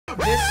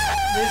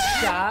This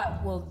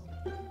shot will...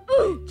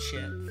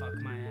 Shit, fuck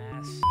my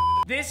ass.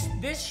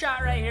 This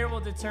shot right here will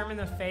determine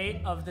the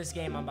fate of this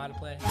game I'm about to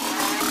play.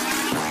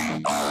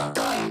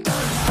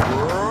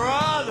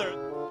 Brother!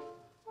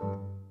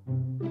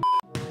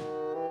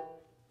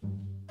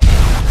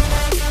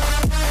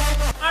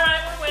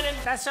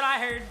 That's what I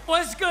heard.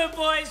 What's good,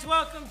 boys?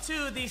 Welcome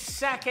to the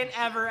second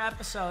ever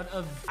episode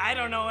of, I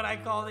don't know what I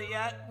called it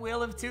yet,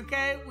 Wheel of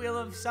 2K, Wheel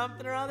of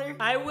something or other.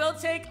 I will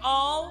take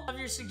all of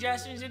your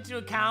suggestions into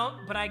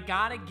account, but I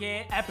gotta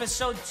get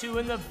episode 2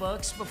 in the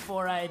books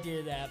before I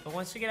do that. But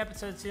once we get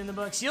episode 2 in the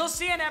books, you'll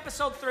see in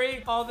episode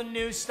 3 all the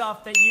new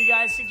stuff that you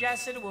guys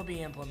suggested will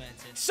be implemented.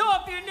 So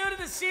if you're new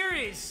to the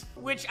series,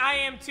 which I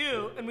am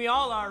too, and we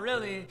all are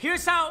really,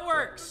 here's how it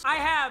works. I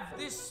have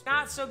this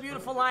not so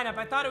beautiful lineup.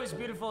 I thought it was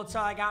beautiful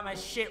until I got my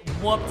shit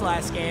whooped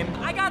last game.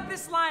 I got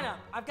this lineup.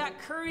 I've got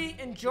Curry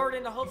and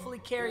Jordan to hopefully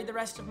carry the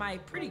rest of my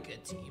pretty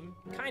good team.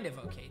 Kind of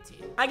okay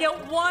team. I get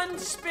one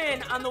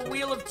spin on the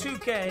Wheel of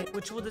 2K,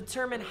 which will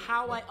determine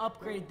how I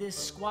upgrade this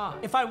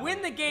squad. If I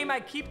win the game, I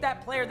keep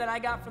that player that I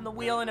got from the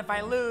wheel, and if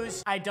I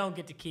lose, I don't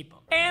get to keep him.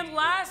 And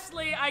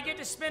lastly, I get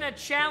to spin a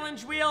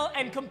challenge wheel,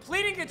 and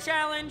completing the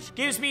challenge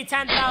gives me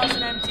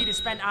 10,000 MT to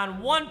spend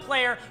on one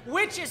player,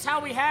 which is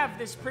how we have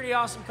this pretty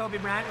awesome Kobe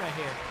Bryant right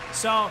here.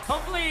 So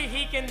hopefully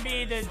he can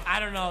be the, I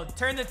don't know,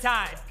 turn the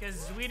tide,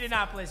 because we did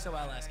not play so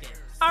well last game.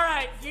 All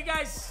right, you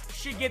guys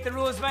should get the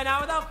rules by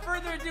now. Without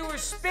further ado, we're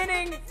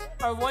spinning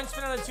our one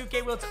spin on the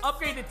 2K wheel to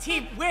upgrade the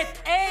team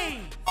with I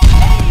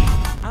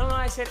don't know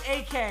why I said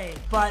AK,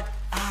 but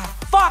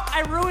fuck,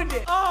 I ruined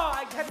it. Oh,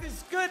 I got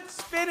this good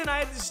spin and I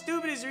had the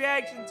stupidest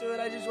reaction to it.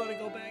 I just want to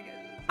go back in.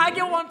 I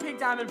get one pink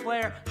diamond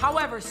player.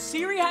 However,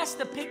 Siri has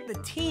to pick the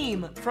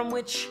team from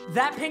which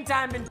that pink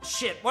diamond...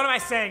 Shit, what am I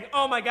saying?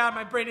 Oh my God,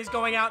 my brain is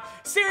going out.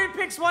 Siri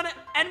picks one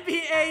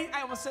NBA.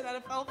 I almost said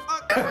NFL.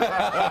 Fuck.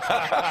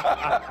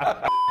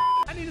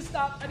 I need to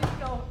stop. I need to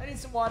go. I need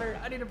some water.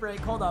 I need a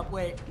break. Hold up.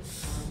 Wait.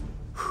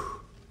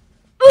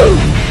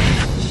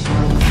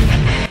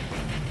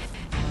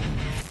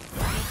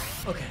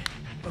 Okay.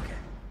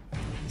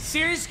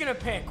 Siri's gonna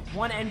pick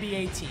one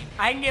NBA team.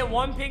 I can get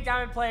one pink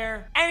diamond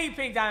player, any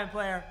pink diamond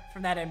player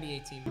from that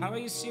NBA team. How do I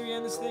use Siri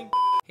on this thing?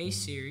 Hey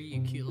Siri,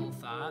 you cute little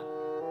thought.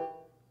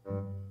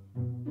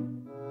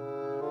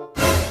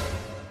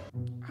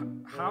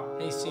 How?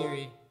 Hey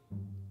Siri,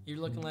 you're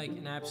looking like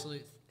an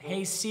absolute...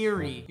 Hey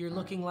Siri, you're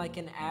looking like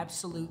an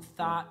absolute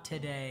thought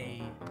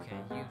today. Okay,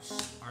 you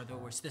are the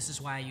worst. This is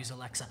why I use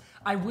Alexa.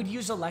 I would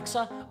use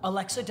Alexa.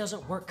 Alexa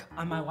doesn't work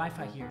on my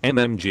Wi-Fi here.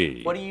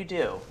 MMG. What do you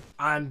do?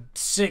 I'm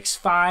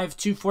 6'5",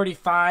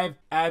 245,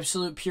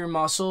 absolute pure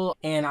muscle,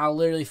 and I'll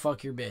literally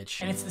fuck your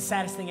bitch. And it's the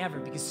saddest thing ever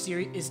because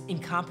Siri is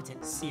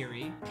incompetent.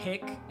 Siri,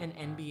 pick an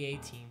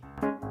NBA team.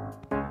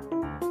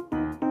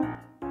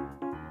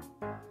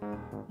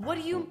 What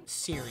do you...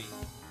 Siri,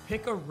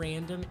 pick a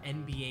random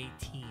NBA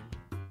team.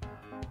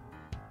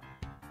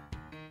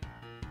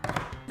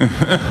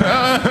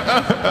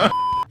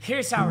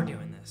 Here's how we're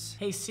doing this.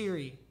 Hey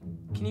Siri,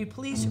 can you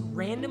please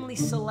randomly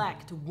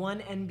select one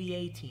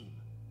NBA team?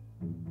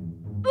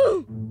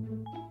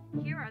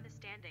 Here are the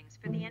standings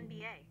for the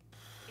NBA.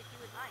 If you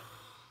would like,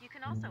 you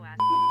can also ask...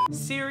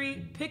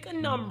 Siri, pick a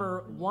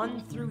number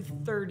 1 through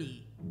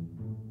 30.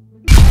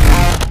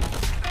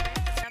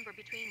 Number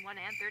between 1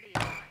 and 30 is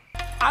fine.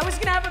 I was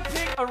gonna have a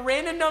pick a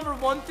random number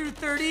 1 through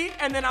 30,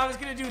 and then I was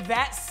gonna do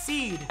that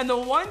seed. And the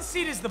 1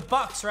 seed is the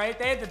Bucks, right?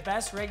 They had the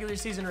best regular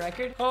season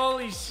record.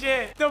 Holy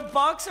shit. The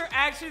Bucks are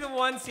actually the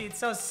 1 seed.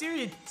 So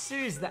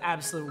Siri's the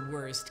absolute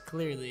worst,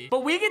 clearly.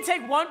 But we can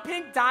take one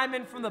pink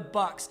diamond from the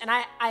Bucks, and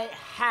I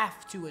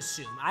have to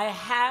assume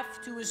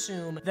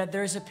that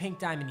there's a pink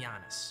diamond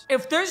Giannis.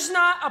 If there's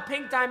not a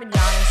pink diamond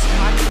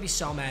Giannis, I'm gonna be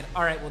so mad.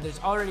 All right, well, there's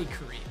already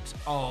Kareem's.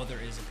 Oh,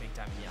 there is a pink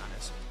diamond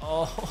Giannis.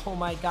 Oh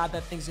my God,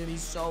 that thing's gonna be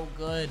so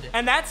good.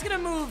 And that's gonna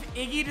move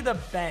Iggy to the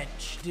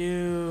bench.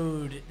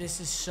 Dude, this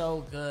is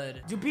so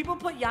good. Do people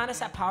put Giannis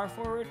at power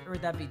forward, or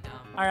would that be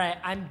dumb? All right,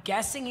 I'm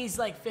guessing he's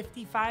like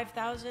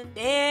 55,000.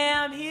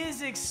 Damn, he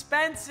is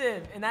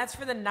expensive. And that's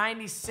for the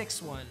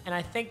 96 one. And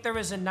I think there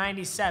was a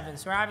 97,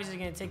 so we're obviously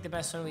gonna take the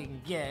best one we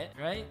can get,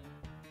 right?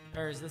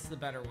 Or is this the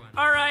better one?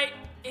 All right,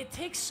 it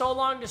takes so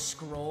long to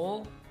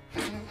scroll.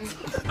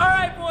 All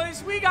right,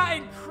 boys, we got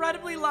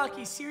incredibly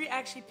lucky. Siri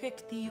actually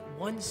picked the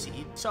 1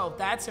 seed, so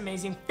that's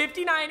amazing.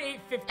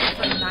 59,850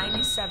 for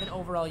 97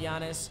 overall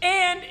Giannis.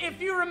 And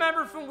if you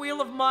remember from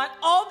Wheel of Mutt,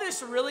 all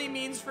this really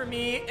means for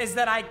me is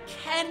that I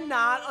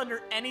cannot,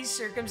 under any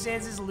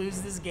circumstances,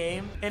 lose this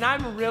game, and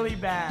I'm really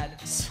bad.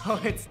 So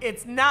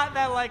it's not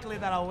that likely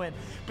that I'll win,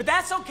 but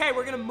that's okay.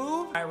 We're gonna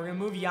move. All right, we're gonna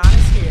move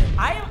Giannis here.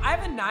 I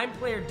have a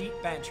 9-player deep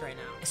bench right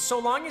now. So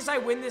long as I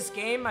win this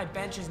game, my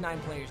bench is 9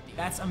 players deep.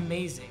 That's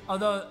amazing.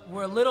 Although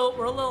we're a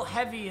little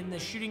heavy in the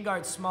shooting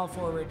guard small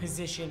forward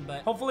position,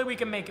 but hopefully we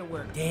can make it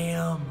work.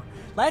 Damn.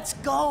 Let's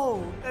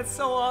go. That's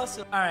so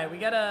awesome. All right, we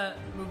gotta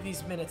move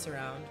these minutes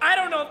around. I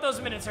don't know if those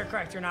minutes are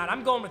correct or not.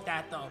 I'm going with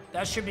that though.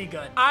 That should be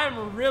good.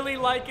 I'm really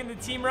liking the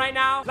team right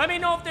now. Let me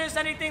know if there's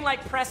anything like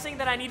pressing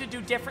that I need to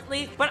do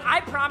differently. But I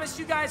promise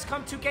you guys,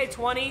 come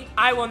 2K20,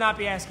 I will not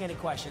be asking any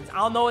questions.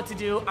 I'll know what to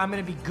do. I'm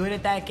gonna be good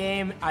at that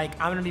game. I'm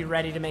gonna be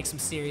ready to make some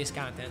serious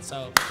content.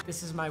 So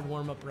this is my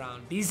warm-up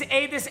round. This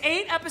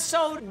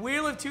 8-episode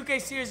Wheel of 2K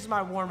series is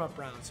my warm-up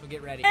round. So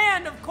get ready.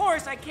 And of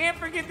course, I can't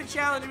forget the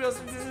challenge wheel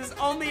since this is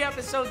only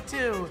episode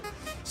 2.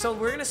 So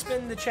we're gonna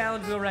spin the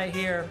challenge wheel right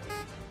here.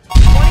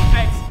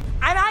 20x.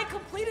 And I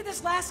completed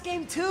this last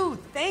game too.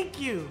 Thank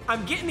you.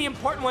 I'm getting the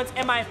important ones,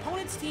 and my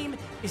opponent's team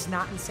is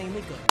not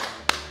insanely good.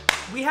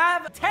 We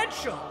have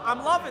potential.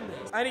 I'm loving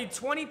this. I need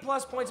 20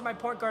 plus points in my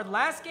point guard.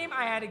 Last game,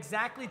 I had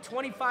exactly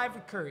 25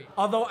 with Curry.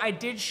 Although I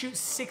did shoot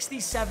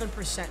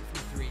 67%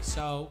 from 3.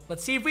 So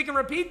let's see if we can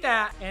repeat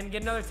that and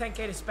get another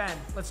 10K to spend.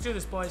 Let's do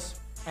this, boys.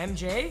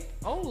 MJ.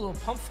 Oh, a little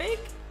pump fake.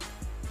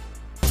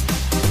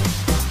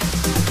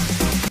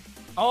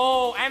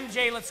 Oh,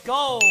 MJ, let's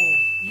go.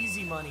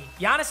 Easy money.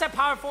 Giannis at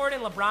power forward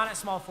and LeBron at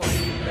small forward.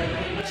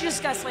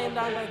 Just got slammed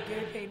down by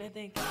Gary Payton, I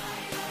think.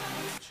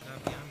 Should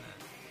not be on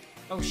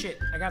that. Oh, shit.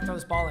 I gotta throw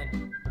this ball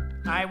in.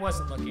 I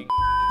wasn't looking.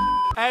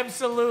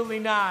 Absolutely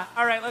not.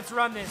 All right, let's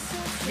run this.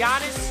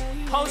 Giannis,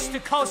 coast to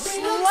coast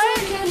slam.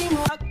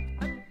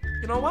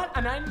 You know what?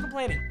 I'm not even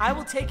complaining. I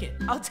will take it.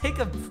 I'll take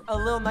a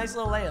nice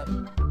little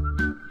layup.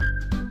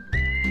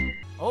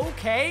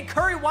 Okay,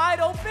 Curry wide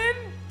open.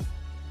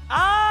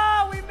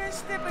 Ah, we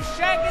missed it, but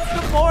Shaq gets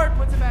the board,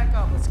 puts it back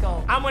up. Let's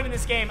go. I'm winning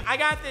this game. I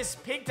got this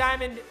pink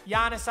diamond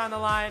Giannis on the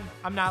line.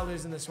 I'm not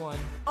losing this one.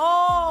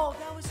 Oh,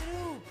 that was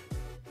who?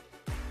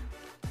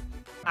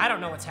 I don't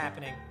know what's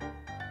happening.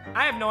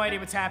 I have no idea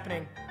what's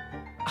happening.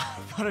 I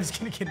thought I was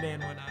gonna get an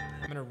and one out of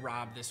it. I'm gonna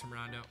rob this from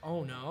Rondo.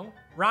 Oh no.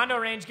 Rondo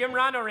range, give him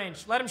Rondo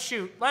range. Let him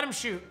shoot, let him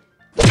shoot.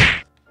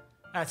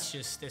 That's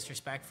just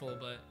disrespectful,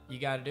 but you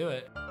gotta do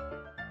it.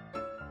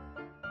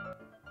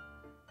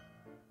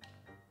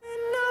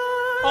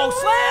 Oh,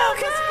 slam!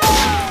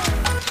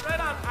 Let's go!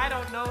 Right on. I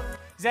don't know.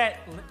 Is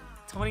that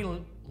Tony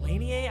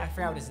Lanier? I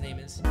forgot what his name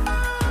is.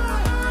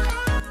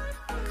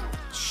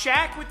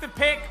 Shaq with the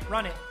pick.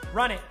 Run it.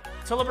 Run it.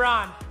 To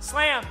LeBron.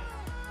 Slam.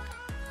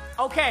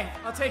 Okay,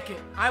 I'll take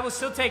it. I will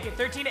still take it.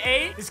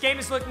 13-8. This game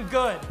is looking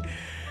good.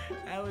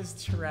 That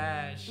was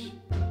trash.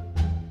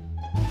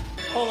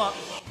 Pull up.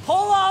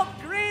 Pull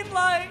up. Green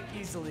light.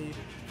 Easily.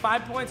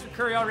 5 points for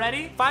Curry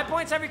already. 5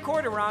 points every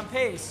quarter. We're on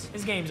pace.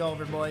 This game's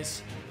over,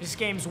 boys. This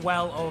game's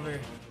well over.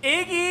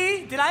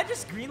 Iggy, did I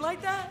just green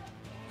light that?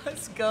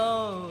 Let's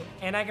go.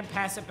 And I can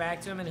pass it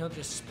back to him and he'll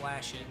just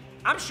splash it.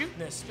 I'm shooting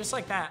this just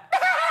like that.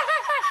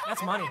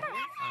 That's money.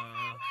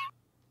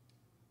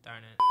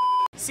 Darn it.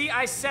 See,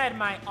 I said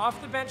my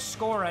off the bench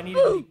score I need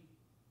to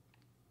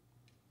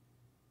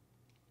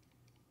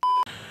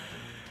be.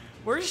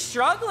 We're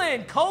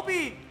struggling.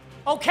 Kobe.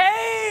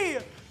 Okay.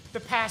 The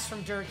pass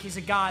from Dirk, he's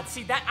a god.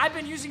 See, that I've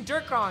been using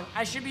Dirk wrong.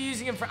 I should be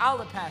using him for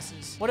outlet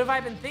passes. What have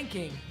I been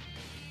thinking?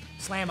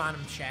 Slam on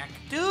him, Shaq.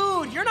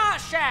 Dude, you're not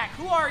Shaq.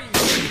 Who are you?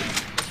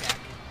 Shaq.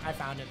 I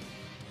found him.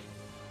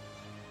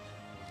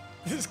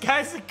 This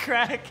guy's a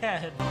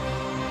crackhead.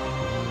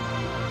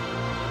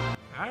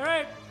 All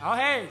right. Oh,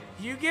 hey,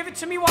 you give it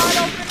to me wide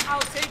open,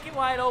 I'll take it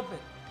wide open.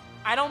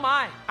 I don't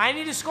mind. I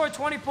need to score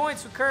 20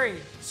 points with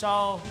Curry,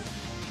 so...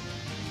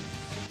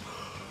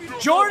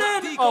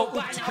 Jordan! Oh,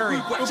 it's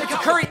Curry. It's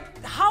Curry.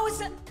 How is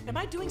that? Am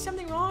I doing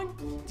something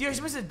wrong? You're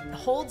supposed to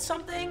hold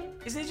something?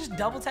 Isn't it just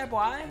double tap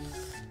Y?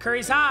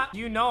 Curry's hot.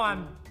 You know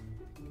I'm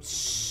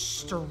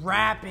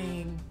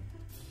strapping.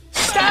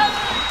 Stop!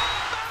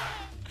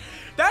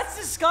 That's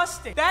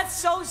disgusting. That's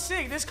so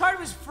sick. This card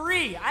was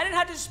free. I didn't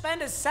have to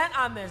spend a cent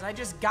on this. I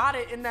just got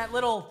it in that the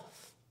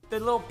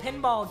little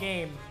pinball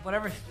game.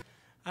 Whatever.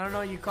 I don't know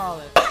what you call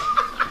it.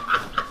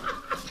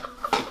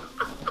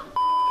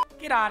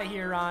 Get out of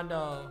here,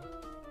 Rondo.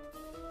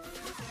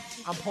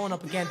 I'm pulling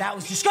up again. That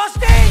was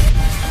disgusting!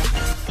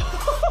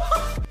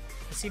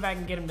 Let's see if I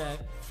can get him to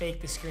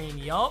fake the screen.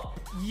 Yup.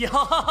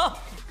 Yup.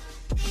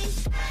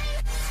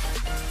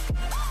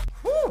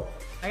 Whew.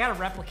 I gotta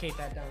replicate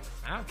that dunk.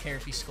 I don't care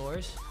if he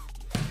scores.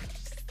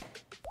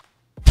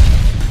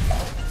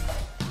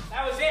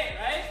 That was it,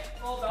 right?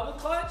 Full double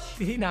clutch?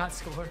 Did he not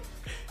score?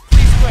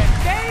 Please quit.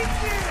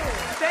 Thank you!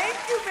 Thank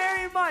you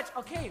very much.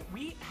 Okay,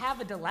 we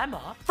have a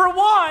dilemma. For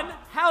one,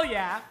 hell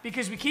yeah,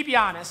 because we keep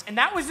Giannis, and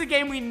that was the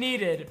game we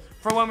needed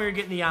for when we were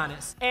getting the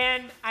Giannis.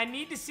 And I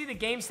need to see the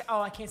game stats.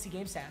 Oh, I can't see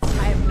game stats.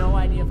 I have no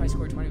idea if I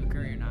scored 20 with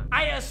Curry or not.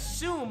 I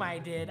assume I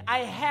did. I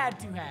had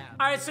to have.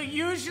 All right, so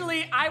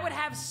usually I would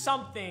have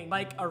something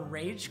like a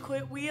rage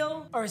quit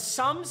wheel or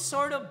some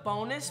sort of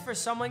bonus for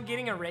someone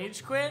getting a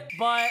rage quit,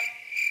 but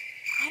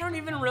I don't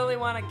even really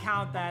want to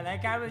count that.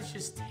 That guy was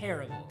just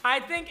terrible. I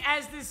think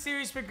as this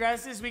series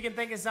progresses, we can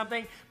think of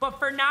something. But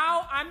for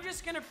now, I'm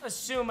just going to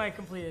assume I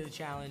completed the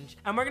challenge.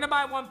 And we're going to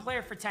buy one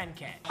player for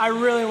 10K. I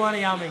really want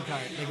a Yao Ming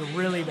card. Like,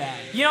 really bad.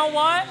 You know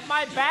what?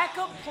 My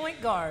backup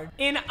point guard,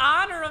 in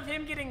honor of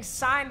him getting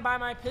signed by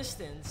my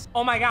Pistons.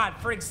 Oh my God,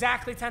 for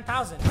exactly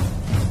 10,000.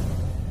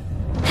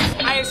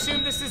 I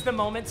assume this is the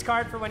moments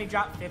card for when he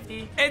dropped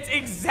 50. It's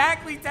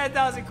exactly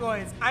 10,000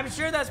 coins. I'm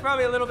sure that's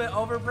probably a little bit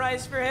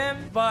overpriced for him,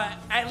 but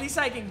at least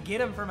I can get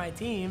him for my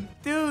team.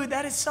 Dude,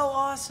 that is so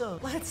awesome.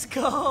 Let's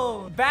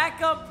go.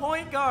 Backup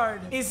point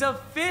guard is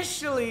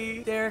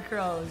officially Derrick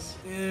Rose.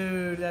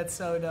 Dude, that's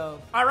so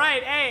dope. All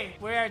right, hey,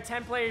 we are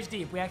 10 players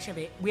deep. We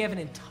actually have an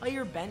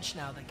entire bench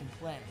now that can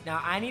play.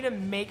 Now, I need to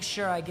make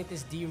sure I get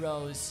this D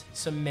Rose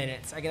some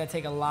minutes. I gotta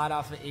take a lot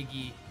off of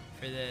Iggy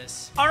for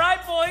this. All right,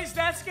 boys,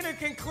 that's gonna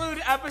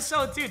conclude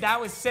episode 2.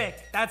 That was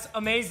sick. That's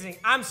amazing.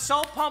 I'm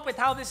so pumped with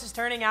how this is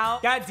turning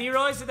out. Got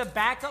D-Rose as the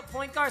backup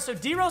point guard. So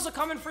D-Rose will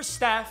come in for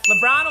Steph.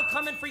 LeBron will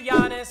come in for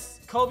Giannis.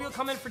 Kobe will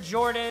come in for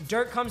Jordan.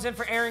 Dirk comes in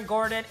for Aaron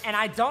Gordon. And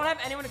I don't have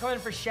anyone to come in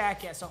for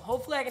Shaq yet. So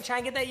hopefully I can try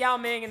and get that Yao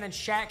Ming, and then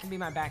Shaq can be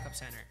my backup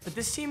center. But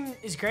this team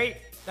is great.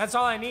 That's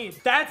all I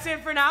need. That's it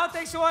for now.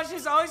 Thanks for watching.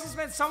 As always, it's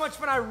been so much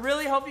fun. I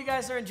really hope you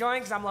guys are enjoying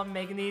because I'm loving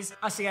making these.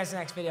 I'll see you guys in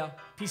the next video.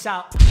 Peace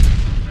out.